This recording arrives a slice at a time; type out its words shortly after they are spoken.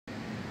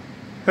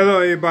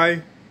Hello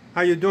everybody, how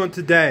you doing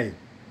today?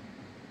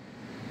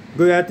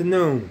 Good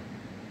afternoon.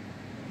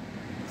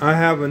 I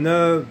have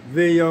another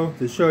video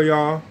to show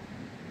y'all.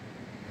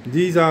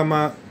 These are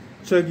my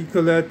Chucky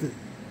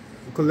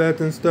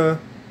collecting stuff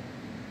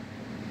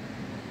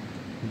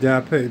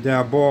that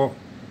I bought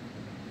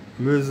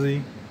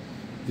recently.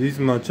 These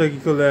are my Chucky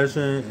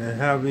collection,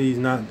 and half of these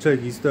not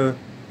Chucky stuff,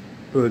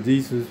 but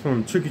these is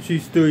from Trick or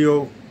Treat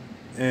Studio,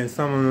 and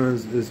some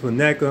of them is for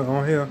NECA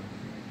on here.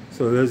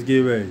 So let's get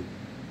ready.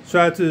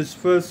 Subscribe to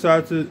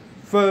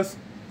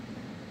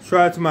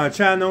my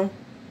channel.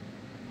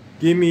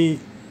 We need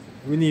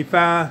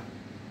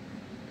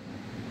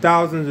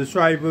 5,000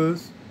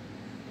 subscribers.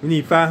 We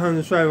need 500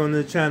 subscribers on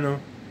the channel.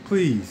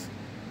 Please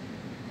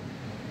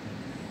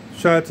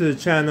subscribe to the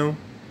channel,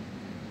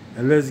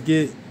 and let's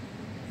get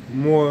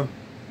more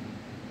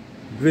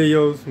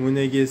videos when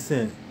they get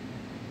sent.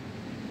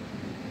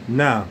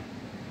 Now,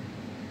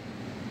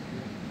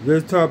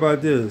 let's talk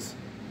about this.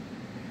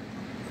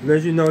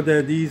 Let you know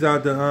that these are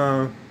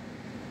the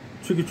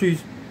Trick or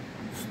Treat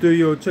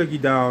Studio Chucky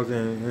dolls,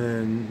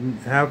 and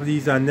half of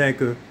these are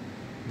NECA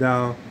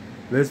doll.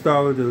 Let's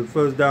start with the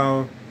first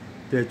doll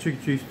that Trick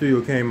or Treat Studio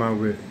came out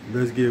with.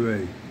 Let's get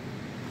ready.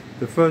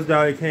 The first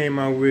doll it came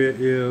out with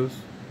is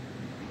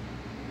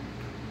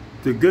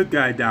the Good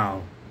Guy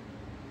doll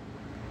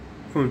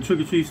from Trick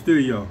or Treat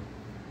Studio.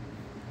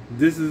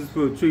 This is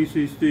for Trick or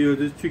Treat Studio.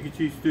 This Trick or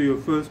Treat Studio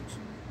first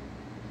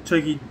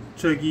Chucky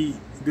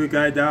Good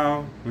Guy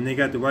doll when they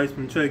got the rights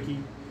from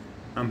Chucky.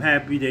 I'm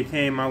happy they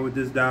came out with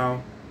this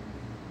doll.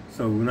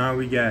 So now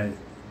we got it.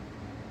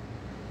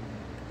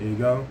 There you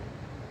go.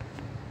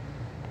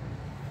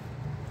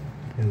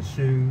 And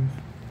shoes.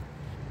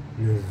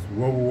 And there's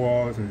rubber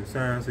walls and the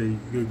sign say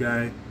Good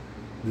Guy.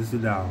 This is the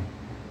doll.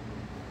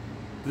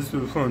 This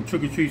was from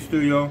Trick or Treat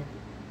Studio.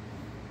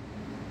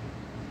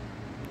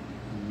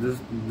 This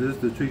is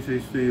the Trick or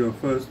Treat Studio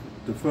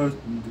the first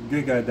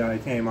Good Guy doll they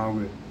came out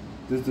with.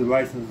 This is the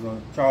license on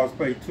Charles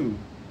Plate 2.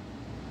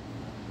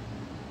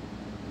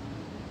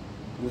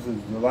 This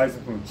is the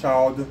license from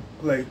Child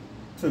Plate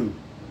 2.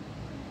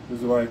 This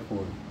is right for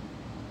it.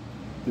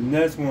 The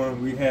next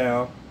one we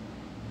have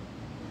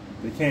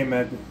that came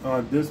at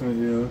this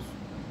one is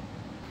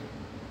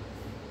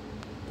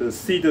the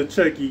Cedar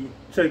Chucky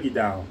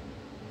doll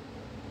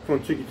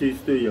from Trick or Treat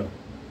Studio.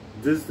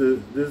 This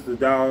is the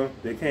doll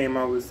that came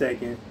out with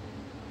second.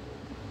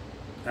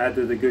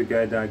 After the Good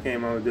Guy doll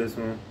came out with this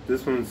one.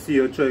 This one's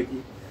Seal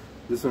Chucky.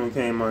 This one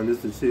came on. This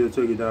is the Seal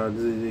Chucky doll.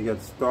 This is, he got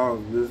the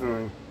stars. This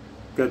one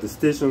got the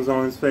stitchings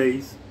on his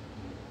face.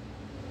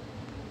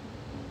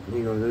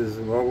 You know, this is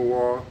an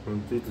overall.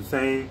 It's the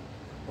same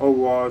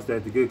overalls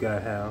that the Good Guy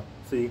have.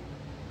 See?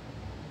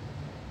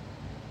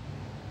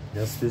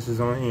 That's stitches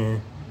on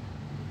him.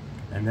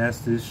 And that's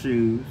the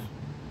shoes.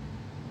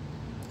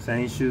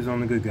 Same shoes on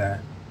the Good Guy.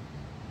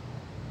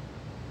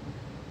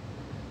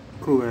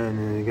 Cool, and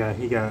then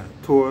he got a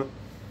tour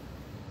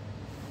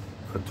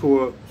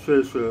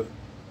shirt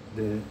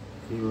that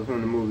he was from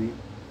the movie.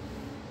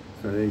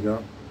 So there you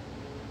go.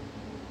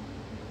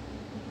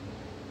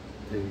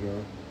 There you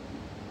go.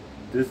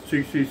 This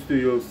Trick or Treat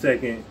Studio's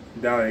second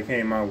doll they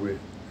came out with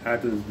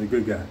after the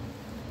Good Guy.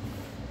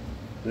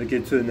 Let's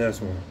get to the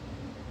next one.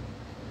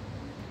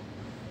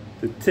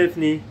 The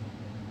Tiffany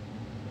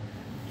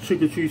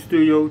Trick or Treat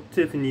Studio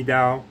Tiffany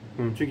doll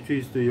from Trick or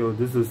Treat Studio.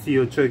 This is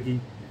Seal Chucky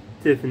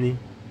Tiffany.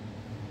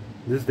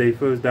 This is their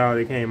first doll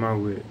they came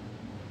out with.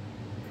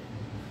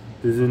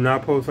 This is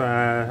not post her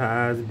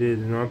eyes did.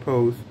 It's not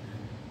post.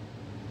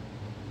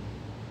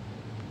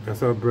 I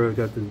saw bro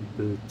got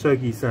the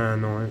Chucky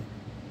sign on it.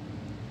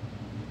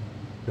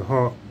 The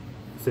heart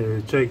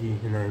says Chucky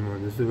name on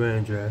it. This is the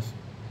wearing dress.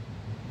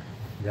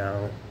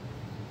 Down.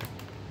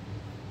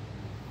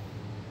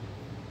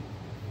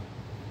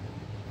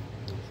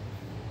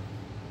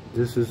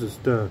 This is the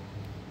stuff.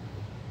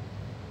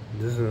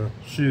 This is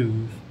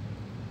shoes.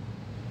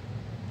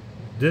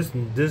 This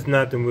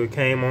nothing what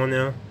came on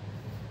there,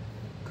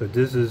 cause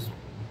this is,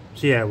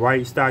 she had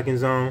white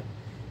stockings on.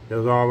 It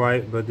was all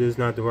right, but this is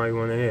not the right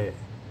one to have.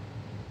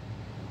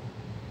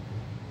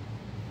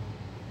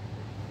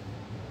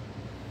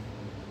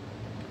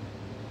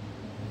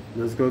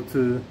 Let's go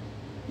to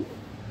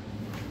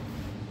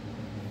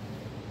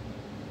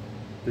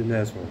the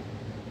next one.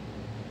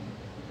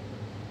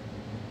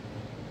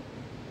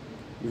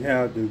 We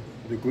have the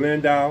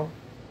Glen doll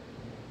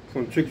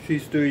from Trick or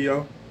Treat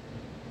Studio.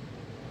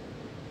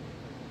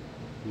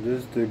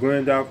 This is the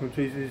Glen doll from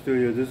Trick or Treat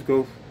Studio. This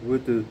goes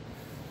with the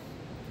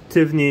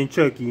Tiffany and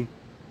Chucky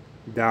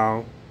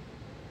doll.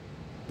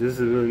 This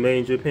is made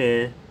in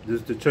Japan.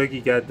 This the Chucky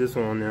got this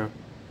one on there.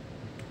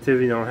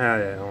 Tiffany don't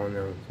have that on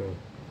there. So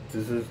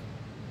this is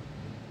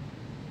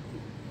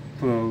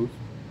clothes.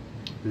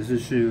 This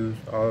is shoes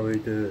all the way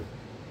to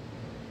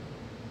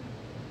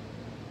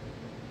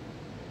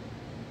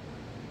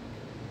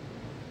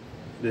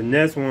the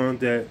next one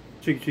that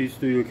Trick or Treat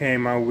Studio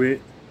came out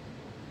with.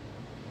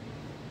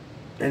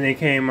 And they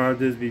came out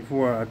this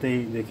before. I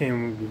think they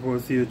came before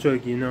See the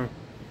Chucky, you know.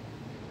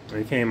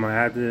 They came out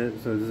after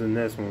that, so this is the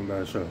next one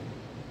about to show.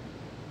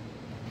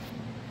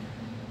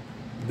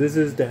 This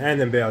is the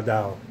Annabel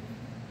doll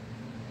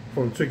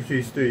from Trick or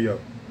Treat Studio.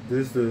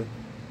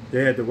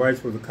 They had the rights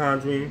for the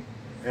Conjuring,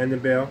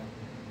 Annabel.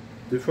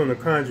 This from the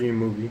Conjuring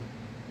movie.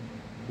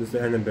 This is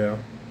Annabel.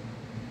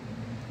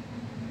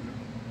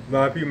 A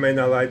lot of people may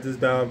not like this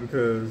doll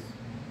because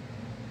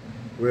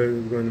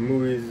when the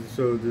movies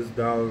show this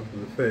doll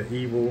reflect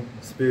evil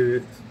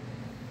spirits,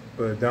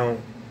 but don't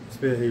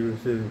spit evil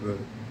spirits. But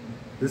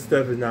this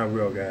stuff is not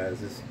real,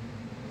 guys. It's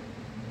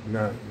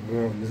not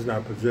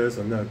possessed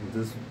or nothing.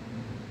 This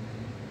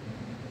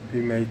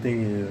people may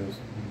think it is.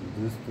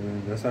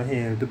 That's her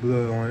hand with the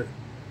blood on it.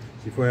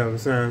 She have a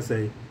sign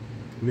say,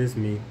 "Miss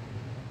me."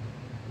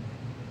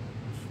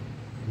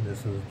 This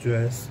is a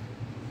dress.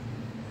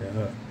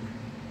 Yeah.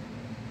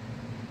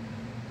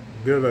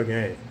 Good looking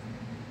at it.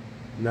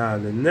 Now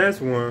the next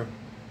one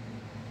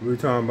we're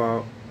talking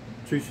about,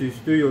 Trick or Treat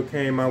Studio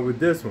came out with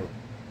this one.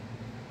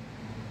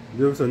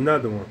 There was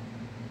another one.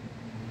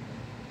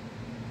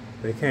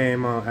 They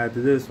came out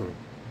after this one.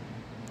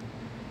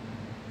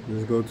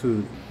 Let's go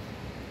to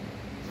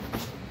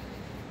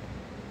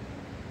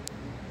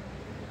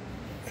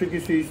Trick or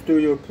Treat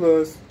Studio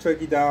Plus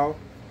Chucky doll.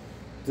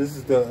 This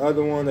is the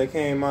other one they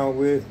came out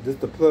with. This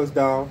is the Plus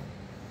doll.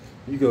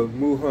 You can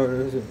move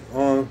her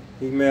on.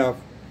 He may have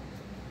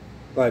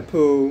like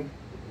pull,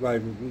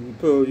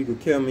 you could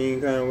kill me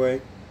any kind of way.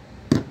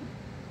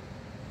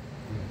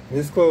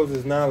 This clothes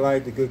is not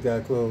like the good guy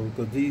clothes,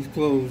 because these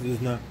clothes is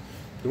not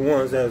the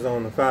ones that's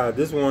on the file.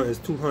 This one is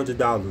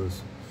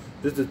 $200.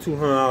 This is a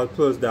 $200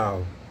 plus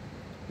doll,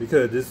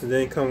 because this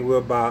didn't come with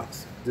a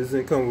box. This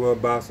didn't come with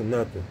a box or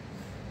nothing.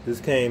 This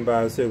came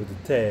by itself with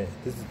the tag.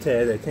 This is the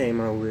tag that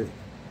came out with.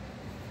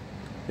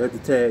 That's the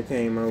tag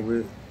came out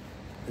with.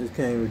 This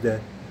came with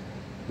that.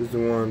 This is the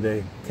one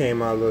that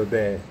came out a little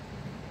bad.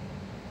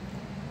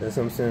 That's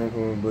what I'm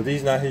saying. But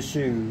these not his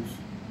shoes.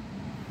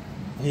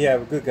 He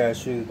have a good guy's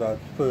shoes, but I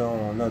put it on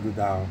another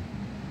doll.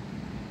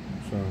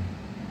 So,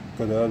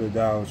 because the other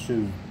doll's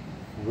shoes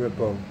rip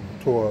up,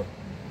 tore up.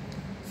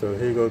 So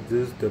here goes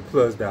this, the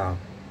Plus doll.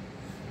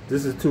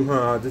 This is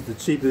 $200. This is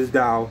the cheapest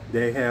doll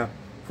they have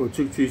for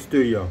Trick or Treat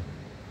Studio.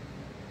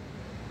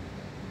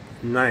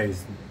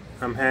 Nice.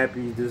 I'm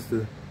happy. This is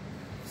the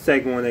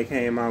second one they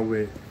came out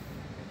with.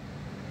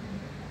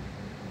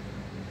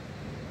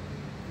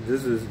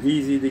 This is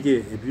easy to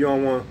get. If you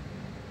don't want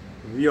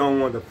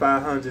the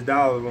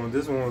 $500 one,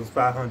 this one was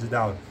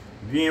 $500.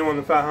 If you ain't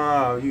want the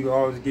 $500, you can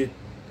always get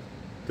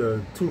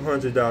the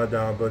 $200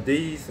 doll. But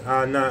these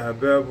are not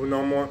available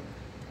no more.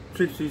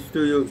 Trick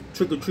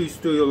or Treat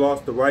Studio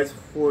lost the rights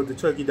for the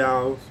Chucky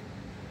dolls.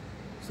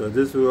 So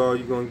this is all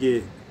you're gonna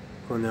get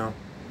for now.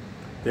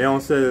 They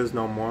don't sell this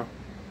no more.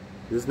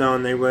 This is not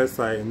on their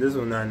website, and this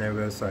one's not on their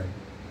website.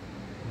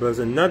 But there's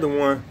another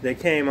one that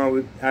came out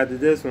with after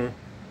this one.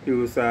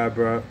 People side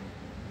brought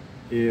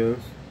is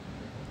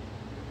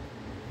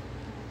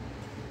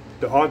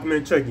the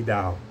Ultimate Chucky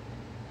doll.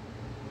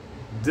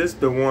 This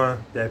the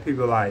one that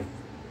people like.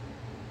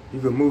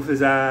 You can move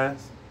his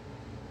eyes.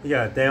 He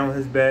got a thing on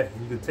his back.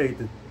 You can take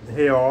the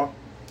hair off.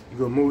 You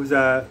can move his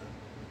eyes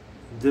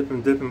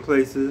different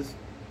places.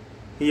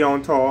 He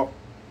on top.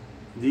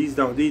 These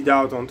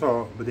dolls don't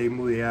talk, but they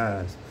move their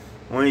eyes.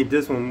 Only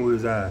this one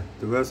moves his eyes.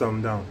 The rest of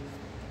them don't.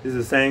 This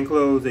is the same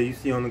clothes that you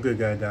see on the good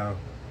guy doll.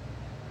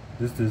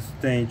 This is the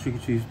thing Trick or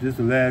Treat. This is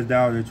the last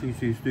doll that Trick or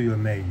Treat Studio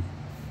made.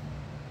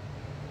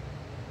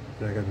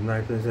 So I got the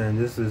knife inside.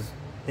 This is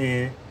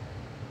hand.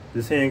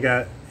 This hand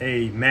got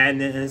a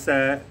magnet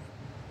inside.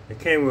 It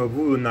came with a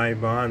voodoo knife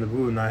behind the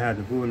voodoo knife. I had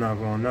the voodoo knife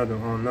on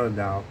another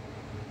doll.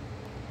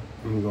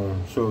 I'm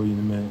gonna show you in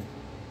a minute.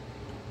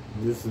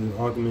 This is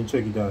Ultimate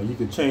Chucky doll. You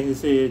can change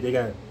his head. They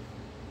got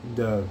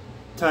the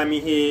Tommy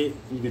head.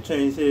 You can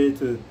change his head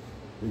to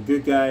the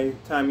good guy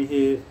Tommy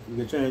head. You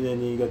can change it,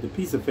 and then you got the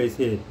pizza face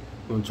head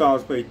from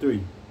Charles Play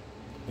 3.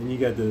 And you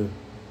got the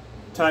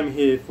Tommy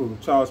head for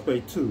Charles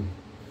Play 2.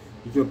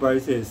 You can buy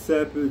his head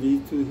separate.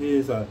 These two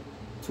heads are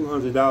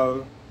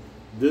 $200.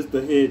 This is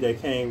the head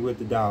that came with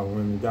the doll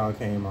when the doll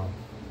came out.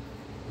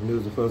 And this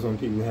was the first one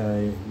people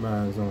had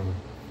minds on.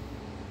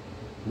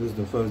 This is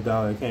the first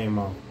doll that came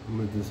out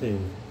with this head.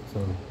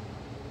 So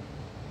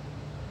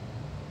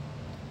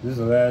this is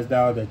the last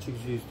doll that Trick or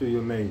Treat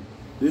Studio made.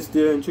 This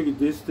still Trick or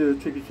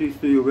Treat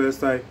Studio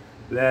website.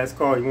 Last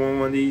call. You want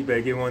one of these?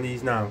 Better get one of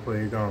these now before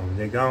they're gone.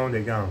 They're gone.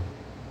 They're gone.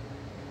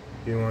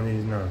 Get one of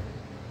these now.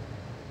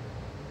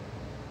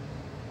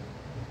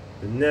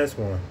 The next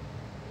one,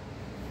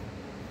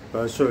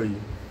 I'll show you.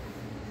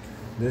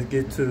 Let's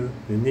get to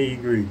the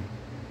nitty-gritty.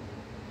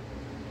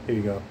 Here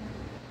you go.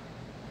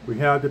 We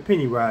have the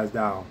Pennywise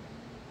doll.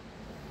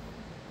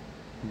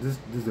 This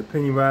is a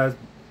Pennywise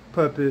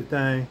puppet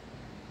thing.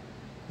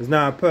 It's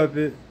not a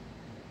puppet.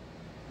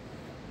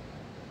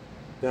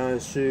 Down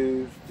his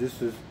shoes.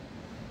 This is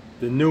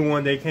the new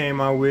one they came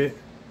out with.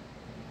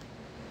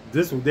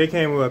 This one, they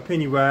came with a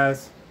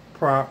Pennywise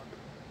prop.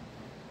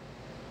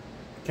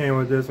 Came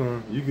with this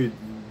one. You could.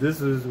 This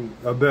is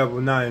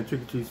available now in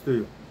Trick or Treat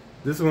Studio.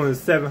 This one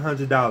is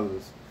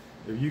 $700.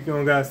 If you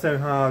don't got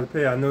 $700 to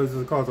pay, I know this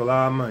will cost a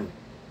lot of money.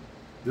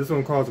 This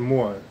one costs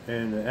more,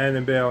 and the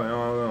Annabel and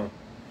all of them.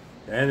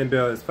 The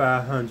Annabel is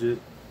 500,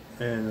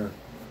 and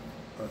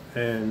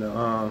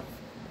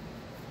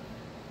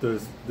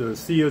the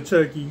Sea of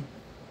Chucky,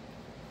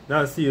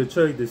 not Sea of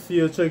Chucky, the Sea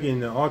of Chucky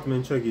and the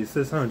Ultimate Chucky is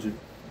 $600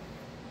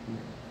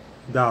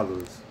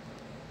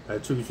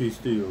 at Chucky Tree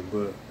Studio,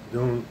 but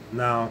don't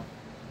now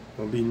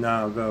gonna be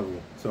now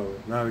available. So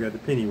now we got the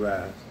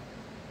Pennywise.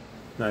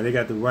 Now they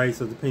got the rights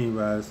of the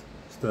Pennywise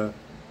stuff.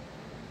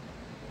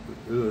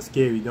 It's a little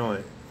scary, don't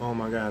it? Oh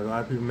my God, a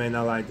lot of people may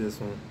not like this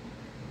one,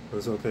 but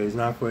it's okay. It's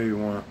not for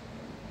everyone.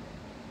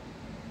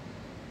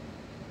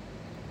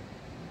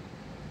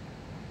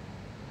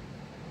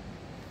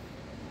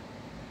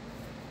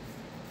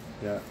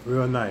 Yeah,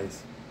 real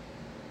nice.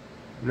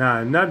 Now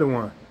another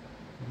one,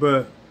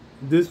 but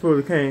this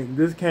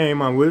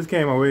came out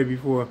way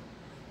before.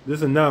 This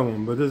is another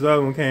one, but this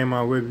other one came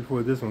out way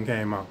before this one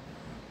came out.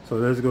 So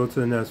let's go to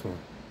the next one.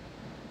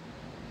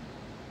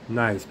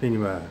 Nice,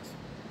 Pennywise.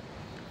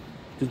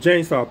 The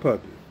Chainsaw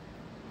Puppet.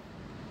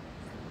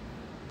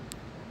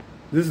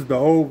 This is the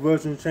old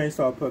version of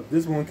Chainsaw Puppet.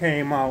 This one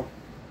came out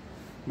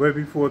way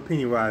before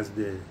Pennywise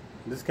did.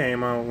 This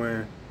came out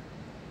when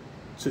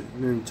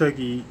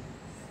Chucky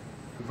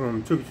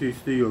from Chucky Tree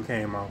Studio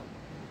came out.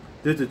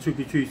 This is the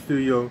Chucky Tree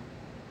Studio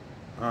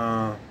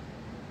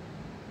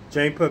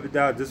Jane Puppet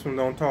out. This one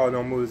don't talk,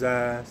 don't move his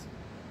eyes.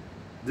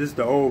 This is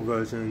the old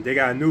version. They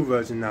got a new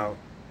version out.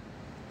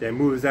 They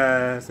move his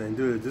eyes and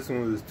do it. This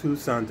one was $2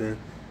 something,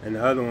 and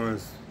the other one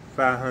is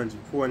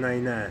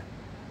 $4.99.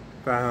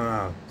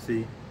 $500.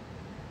 See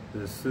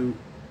the suit.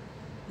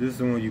 This is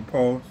the one you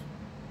pulse.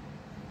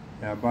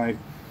 Got bike,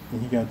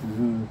 and he got the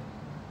little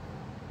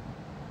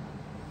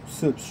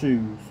slip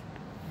shoes.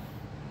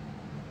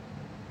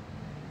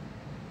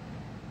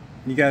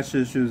 You got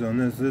shoes on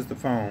this. This is the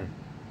phone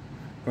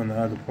from the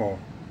other part.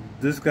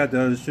 This got the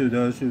other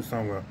shoe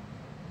somewhere.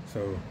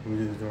 So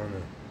we're just doing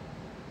it.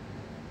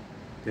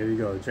 There we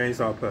go,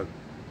 Chainsaw Puppet.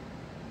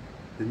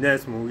 The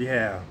next one we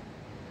have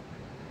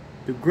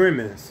the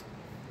Gremlings.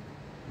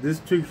 This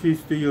Trick Treat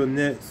Studio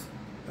next.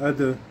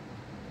 This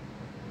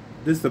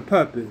is a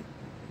puppet.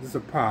 This is a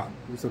pop.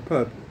 It's a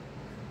puppet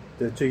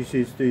that Trick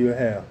Treat Studio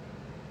have.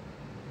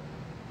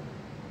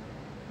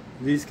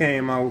 These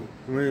came out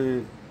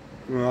when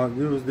it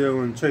was there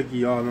when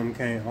Chucky, all them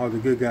came, all the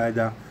good guys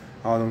died,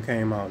 all them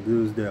came out. It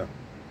was there.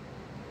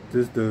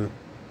 This the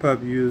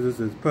puppet uses.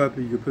 This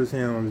puppet, you can put his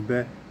hand on his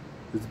back.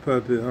 This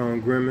puppet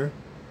Gremlin.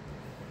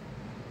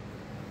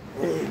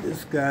 And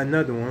this guy,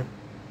 another one.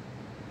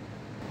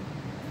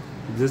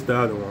 This the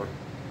other one.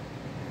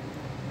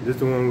 This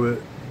the one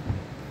with.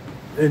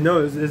 And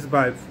no, it's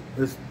about,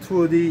 it's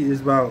 2 of these.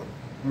 It's about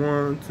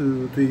 1,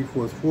 2, 3,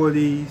 4, 4 of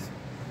these.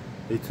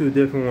 They 2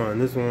 different ones.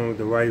 This one with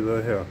the white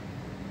little hair.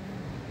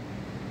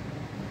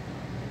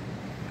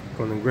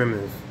 From the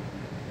Gremlins.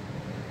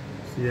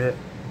 See that?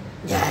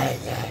 Yeah.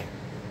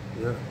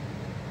 Yeah.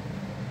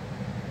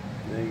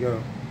 There you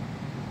go.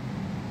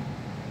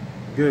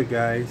 Good,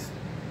 guys.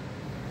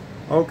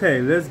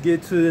 Okay, let's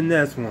get to the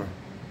next one.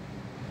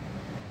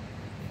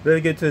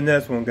 Let's get to the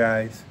next one,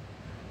 guys.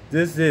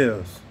 This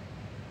is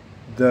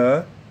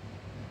the,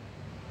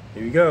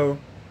 here we go.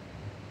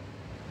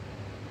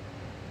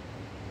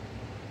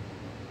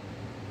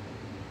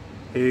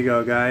 Here you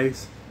go,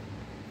 guys.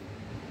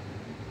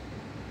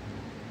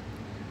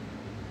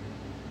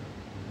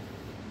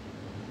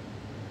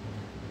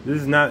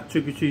 This is not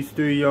Trick or Treat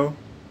Studio.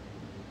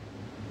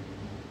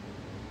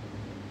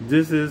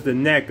 This is the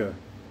NECA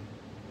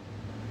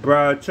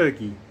Bride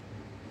Chucky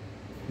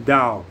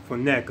doll for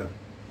NECA.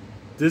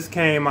 This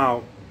came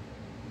out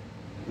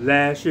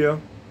last year.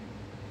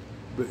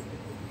 But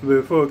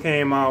before it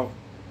came out,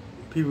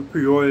 people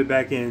pre-ordered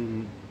back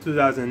in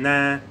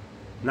 2009,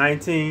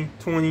 19,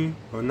 20,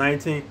 or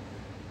 19.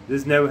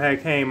 This never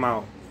had came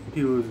out.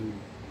 People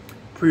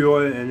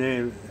pre-ordered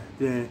and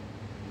then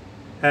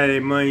had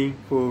their money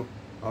for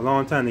a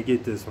long time to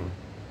get this one.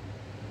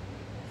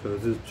 So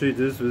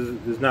this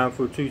is not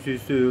for Trick or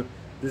Treat Studio.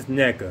 This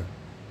NECA.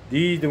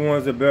 These the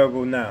ones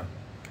available now.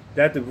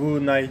 That the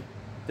voodoo knife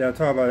that I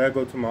talk about. That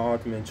go to my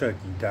Ultimate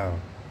Chucky doll.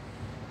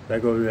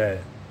 That go to that.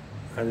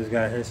 I just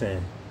got his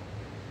hand.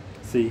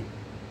 See,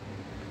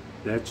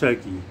 that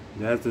Chucky.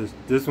 That's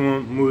this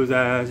one. Move his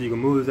eyes. You can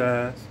move his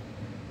eyes.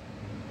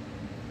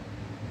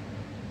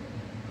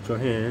 Put your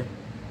hand.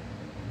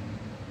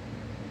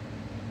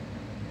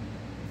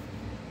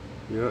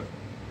 Yep.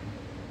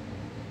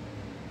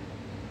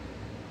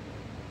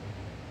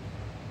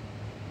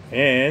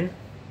 And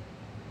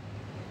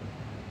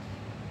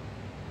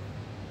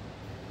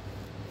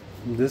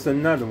this is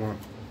another one.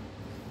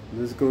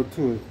 Let's go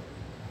to it.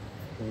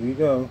 Here we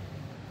go.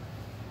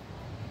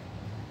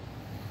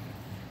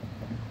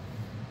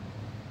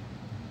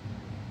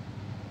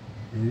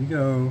 Here we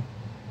go.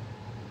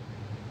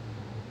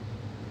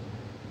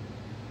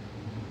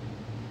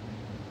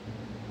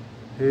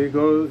 Here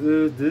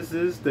goes. This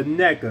is the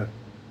NECA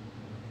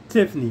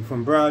Tiffany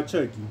from Bride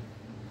Chucky.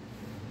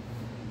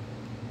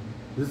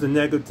 This is the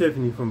NECA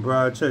Tiffany from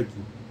Bride Chucky.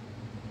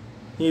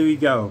 Here we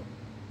go.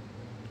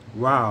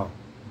 Wow.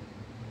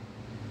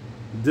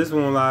 This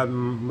one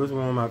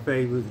of my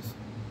favorites.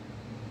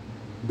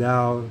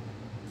 Doll.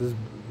 This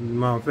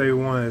my favorite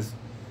one is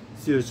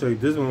Seal Chucky.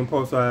 This one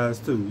post our ass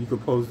too. You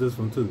could post this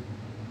one too.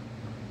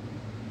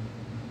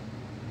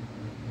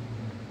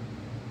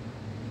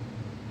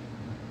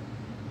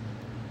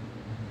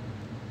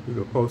 You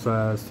could post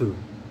our ass too.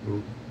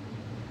 Ooh.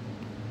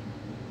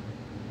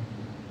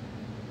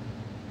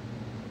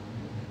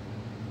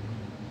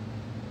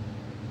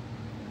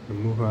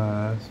 Remove her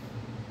ass.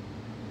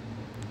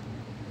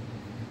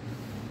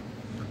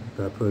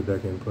 Gotta put it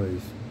back in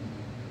place.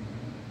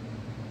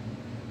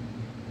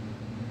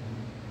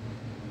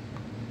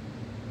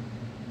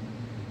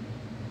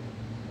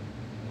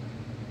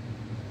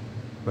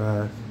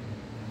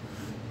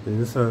 Then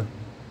this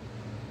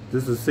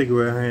is a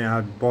cigarette hand.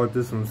 I bought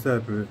this one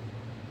separate.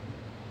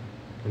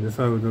 And this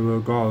one with the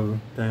little gauze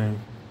thing.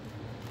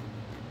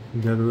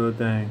 You got the little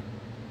thing.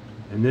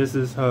 And this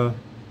is her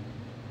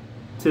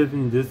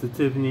Tiffany. This is the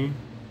Tiffany.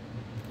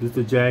 This is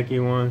the Jackie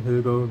one. Here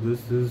we go.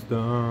 This is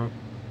the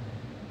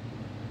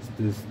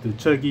the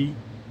Chucky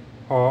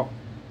heart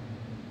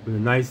with a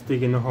nice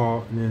stick in the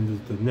heart, and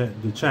then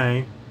the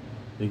chain.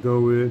 They go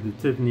with the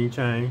Tiffany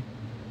chain.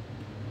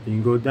 Then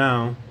you go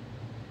down.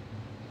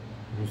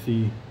 You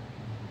see.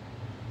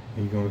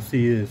 You're gonna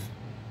see this.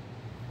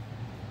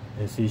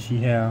 And see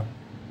she have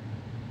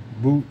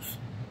boots.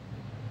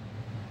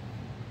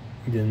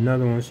 Then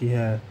another one she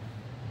had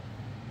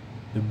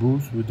the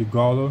boots with the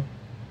garter.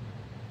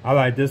 I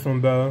like this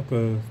one better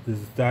because this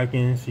is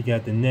stocking. She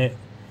got the net,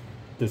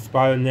 the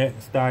spider net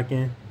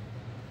stocking.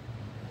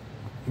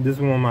 This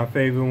is one of my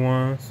favorite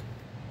ones.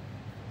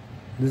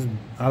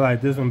 I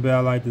like this one better. I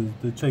like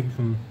the Chucky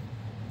from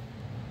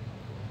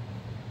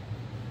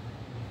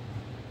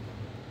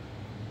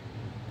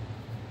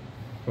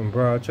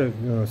Broad Chucky,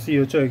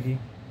 Seal Chucky.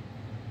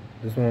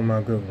 This one of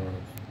my good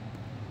ones.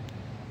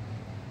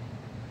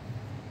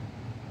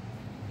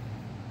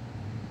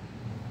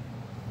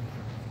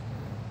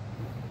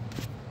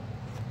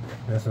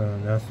 That's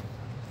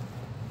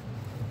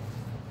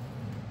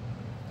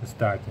the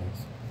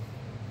stockings.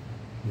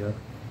 Yep.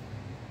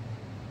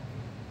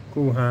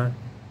 Cool, huh?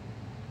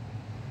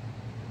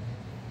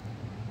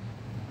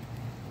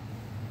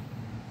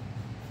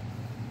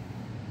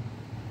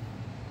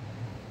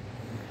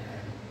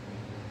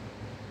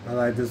 I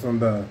like this one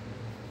better.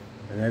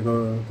 And there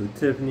goes the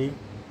Tiffany,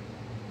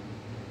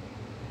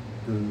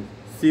 the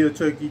Seal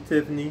Chucky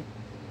Tiffany,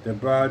 the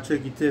Broad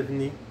Chucky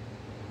Tiffany,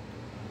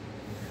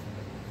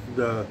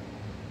 the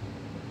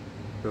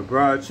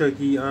Broad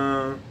Chucky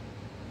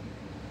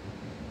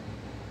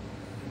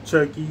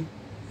Chucky,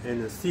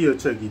 and the Seal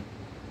Chucky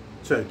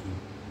Chucky.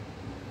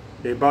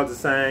 They about the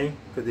same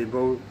because they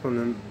both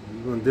from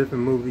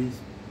different movies.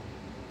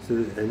 So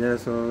and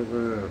that's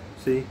on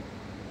see.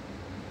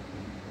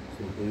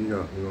 Here you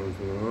go. We're going to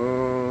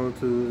go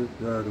to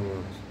the other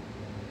ones.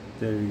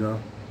 There you go.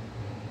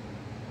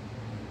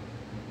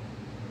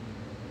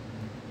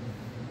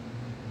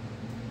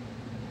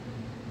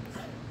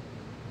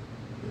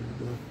 There you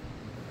go.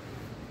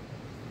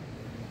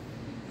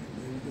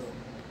 There you go.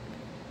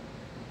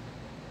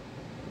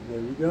 There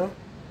you go.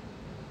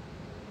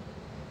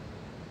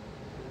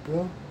 There you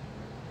go.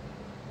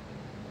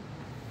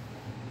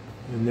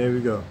 And there we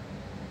go.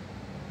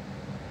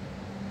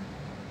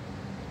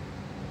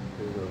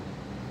 There we go.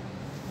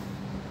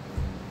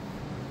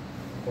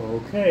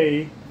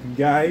 Okay, you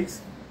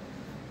guys.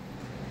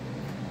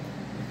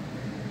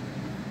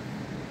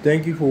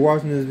 Thank you for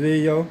watching this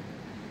video.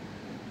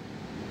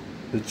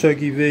 The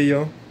Chucky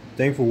video.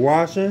 Thanks for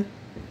watching.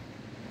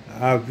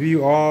 I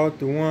view all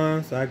the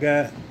ones I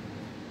got.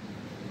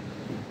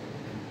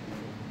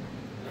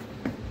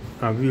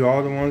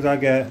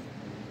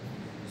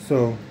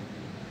 So,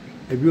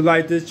 if you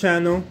like this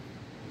channel,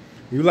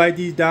 you like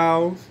these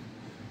dolls,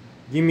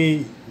 give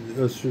me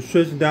a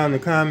subscription down in the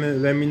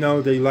comment. Let me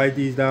know that you like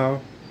these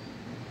dolls.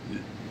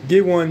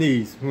 Get one of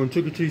these from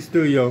Trick or Treat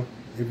Studio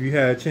if you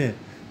had a chance.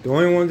 The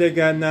only one they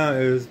got now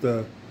is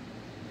the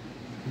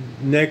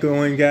NECA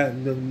only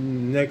got the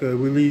NECA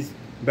released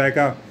back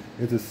out.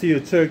 It's the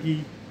Seal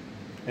Chucky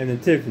and the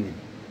Tiffany.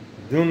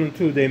 Them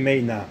two they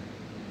made now.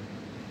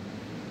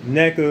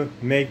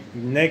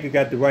 NECA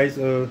got the rights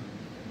of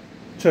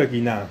Chucky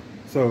now.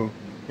 So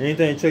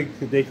anything Chucky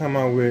they come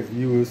out with,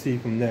 you will see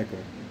from NECA.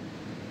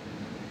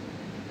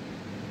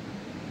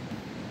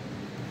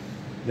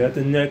 That's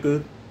the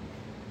NECA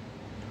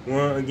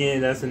one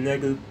again. That's the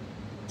NECA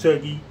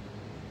Chucky,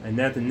 and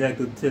that's the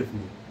NECA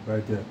Tiffany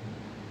right there.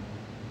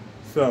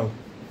 So,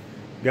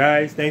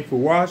 guys, thanks for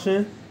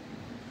watching.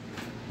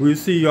 We'll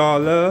see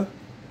y'all love,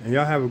 and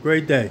y'all have a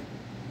great day.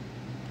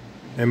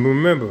 And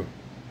remember,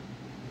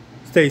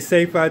 stay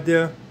safe out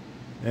there,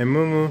 and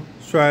remember,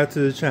 subscribe to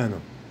the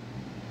channel.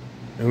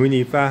 And we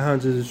need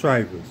 500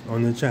 subscribers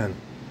on the channel.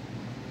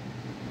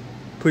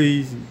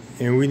 Please,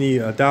 and we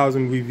need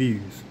 1,000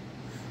 reviews.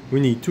 We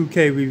need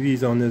 2K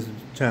reviews on this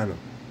channel.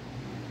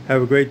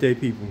 Have a great day,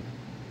 people.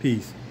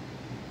 Peace.